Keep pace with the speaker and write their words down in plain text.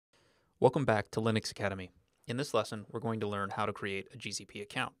Welcome back to Linux Academy. In this lesson, we're going to learn how to create a GCP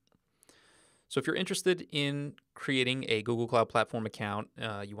account. So if you're interested in creating a Google Cloud Platform account,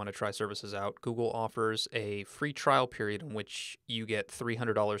 you want to try services out, Google offers a free trial period in which you get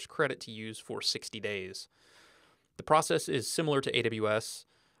 $300 credit to use for 60 days. The process is similar to AWS.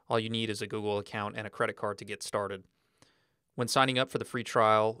 All you need is a Google account and a credit card to get started. When signing up for the free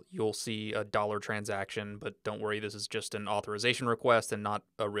trial, you'll see a dollar transaction, but don't worry, this is just an authorization request and not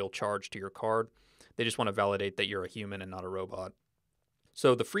a real charge to your card. They just want to validate that you're a human and not a robot.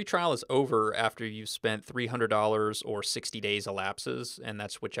 So the free trial is over after you've spent $300 or 60 days elapses, and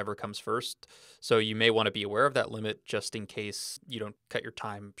that's whichever comes first. So you may want to be aware of that limit just in case you don't cut your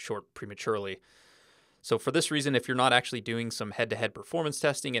time short prematurely. So for this reason, if you're not actually doing some head-to-head performance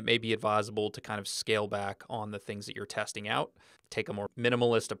testing, it may be advisable to kind of scale back on the things that you're testing out. Take a more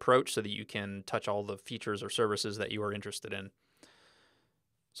minimalist approach so that you can touch all the features or services that you are interested in.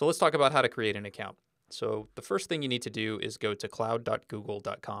 So let's talk about how to create an account. So the first thing you need to do is go to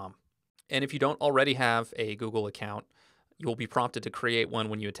cloud.google.com. And if you don't already have a Google account, you'll be prompted to create one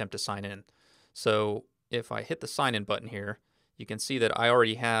when you attempt to sign in. So if I hit the sign in button here, you can see that I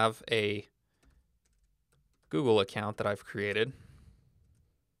already have a Google account that I've created.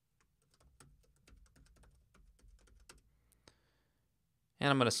 And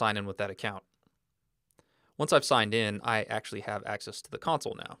I'm going to sign in with that account. Once I've signed in, I actually have access to the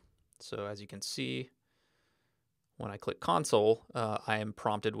console now. So as you can see, when I click console, I am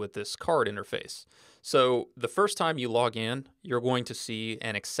prompted with this card interface. So the first time you log in, you're going to see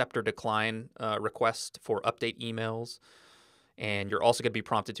an accept or decline request for update emails. And you're also going to be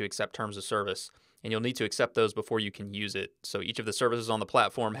prompted to accept terms of service. And you'll need to accept those before you can use it. So each of the services on the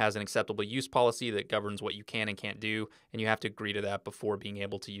platform has an acceptable use policy that governs what you can and can't do, and you have to agree to that before being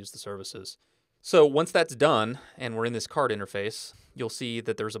able to use the services. So once that's done, and we're in this card interface, you'll see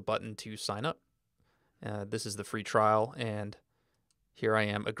that there's a button to sign up. This is the free trial, and here I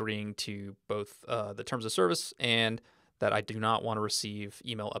am agreeing to both the terms of service and that I do not want to receive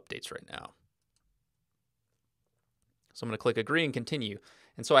email updates right now. So I'm going to click agree and continue.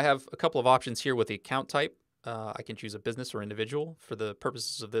 And so I have a couple of options here with the account type. I can choose a business or individual. For the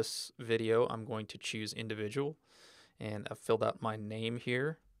purposes of this video, I'm going to choose individual. And I've filled out my name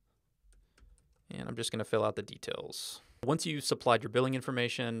here. And I'm just going to fill out the details. Once you've supplied your billing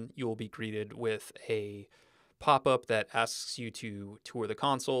information, you will be greeted with a pop-up that asks you to tour the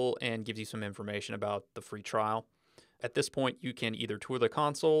console and gives you some information about the free trial. At this point, you can either tour the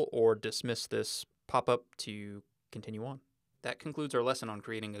console or dismiss this pop-up to continue on. That concludes our lesson on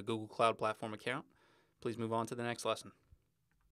creating a Google Cloud Platform account. Please move on to the next lesson.